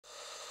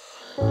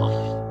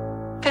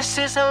This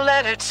is a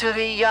letter to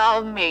the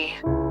young me,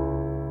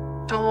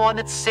 the one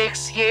that's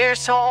 6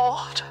 years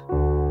old,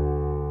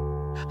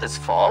 that's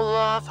full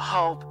of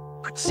hope,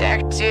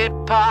 protected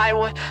by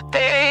what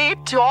they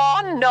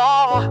don't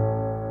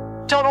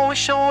know. Don't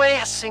wish away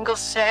a single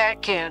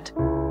second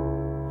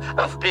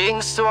of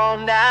being so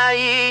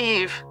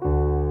naive,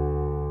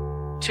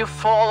 too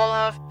full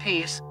of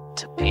peace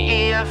to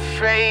be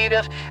afraid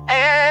of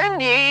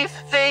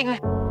anything.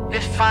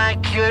 If I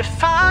could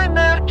find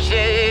the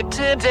kid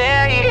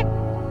today,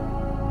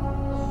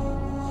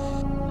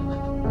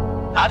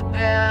 I'd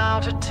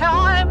build a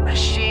time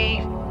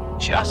machine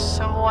just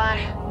so I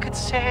could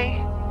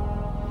say,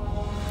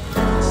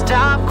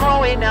 stop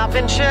growing up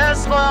and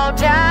just slow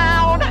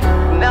down.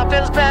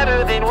 Nothing's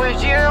better than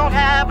what you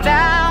have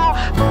now.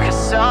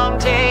 Cause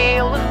someday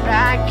you'll look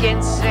back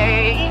and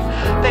say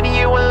that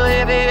you were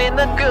living in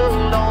the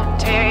good old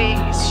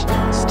days.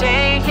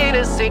 Stay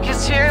innocent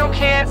cause you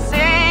can't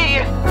see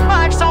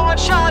life's so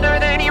much harder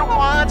than you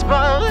once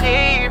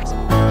believed.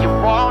 You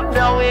won't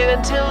know it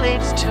until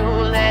it's too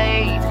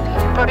late,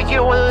 but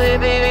you were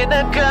living in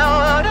the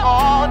good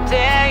old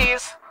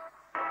days.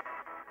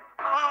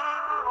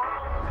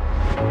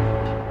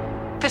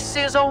 This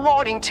is a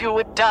warning to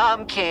a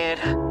dumb kid,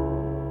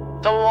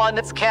 the one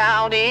that's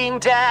counting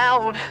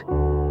down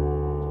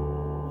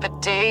the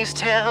days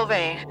till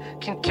they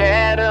can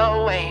get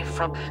away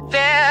from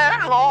their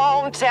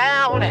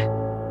hometown.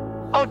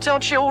 Oh,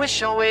 don't you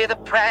wish away the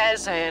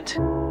present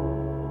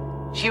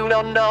you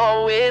don't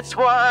know it's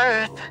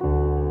worth.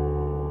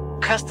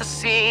 Cause the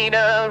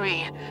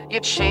scenery you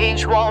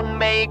change won't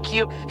make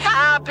you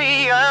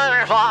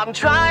happier. Long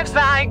drives,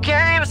 night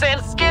games,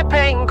 and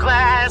skipping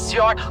class.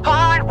 Your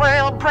heart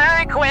will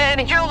break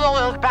when you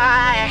look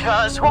back.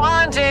 Cause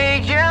one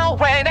day you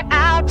went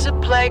out to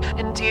play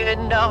and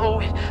didn't know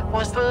it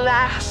was the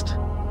last.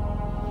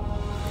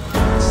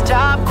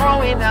 Stop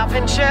growing up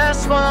and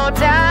just slow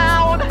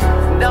down.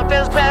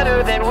 Nothing's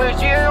better than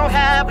what you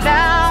have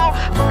now.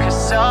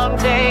 Cause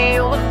someday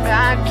you'll look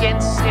back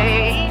and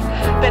say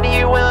that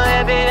you were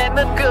living in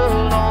the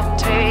good old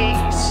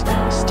days.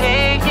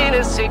 Stay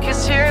innocent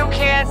cause you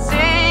can't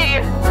see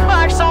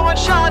life's so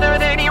much harder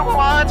than you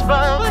once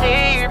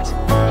believed.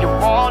 You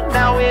won't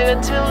know it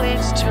until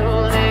it's too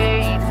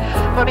late,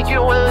 but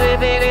you were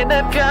living in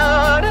the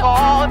good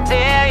old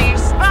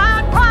days.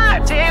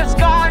 Spotlight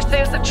scars,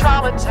 things that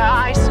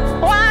traumatize.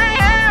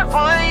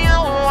 Wherever you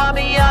on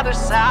the other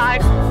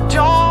side,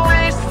 don't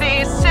waste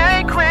these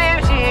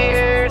sacred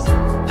years.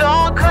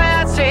 Don't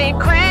quit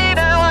sacred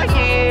a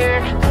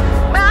year.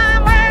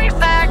 Memories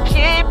that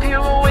keep you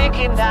awake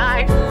at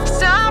night.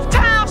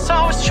 Self-doubt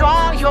so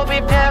strong you'll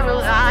be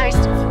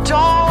paralyzed.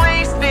 Don't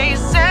waste these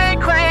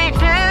sacred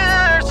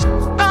years.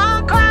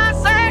 Don't quit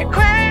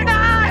sacred a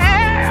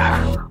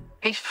year.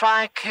 If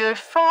I could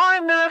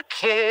find a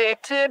kid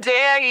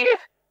today,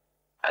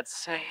 I'd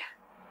say,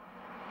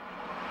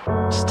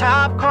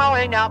 stop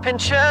growing up and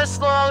just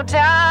slow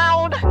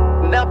down.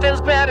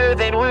 Nothing's better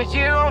than what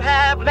you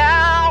have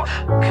now.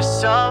 Cause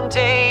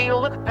someday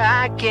you'll look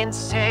back and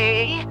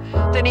say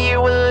that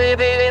you were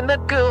living in the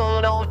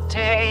good old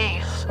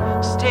days.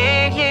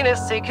 Stay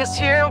innocent cause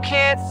you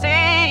can't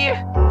see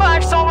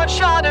life's so much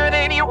harder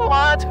than you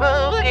once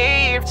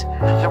believed.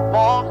 You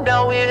won't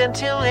know it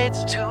until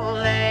it's too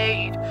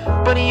late,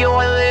 but you're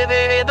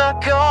living in the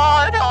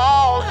good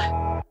old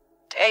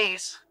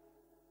days.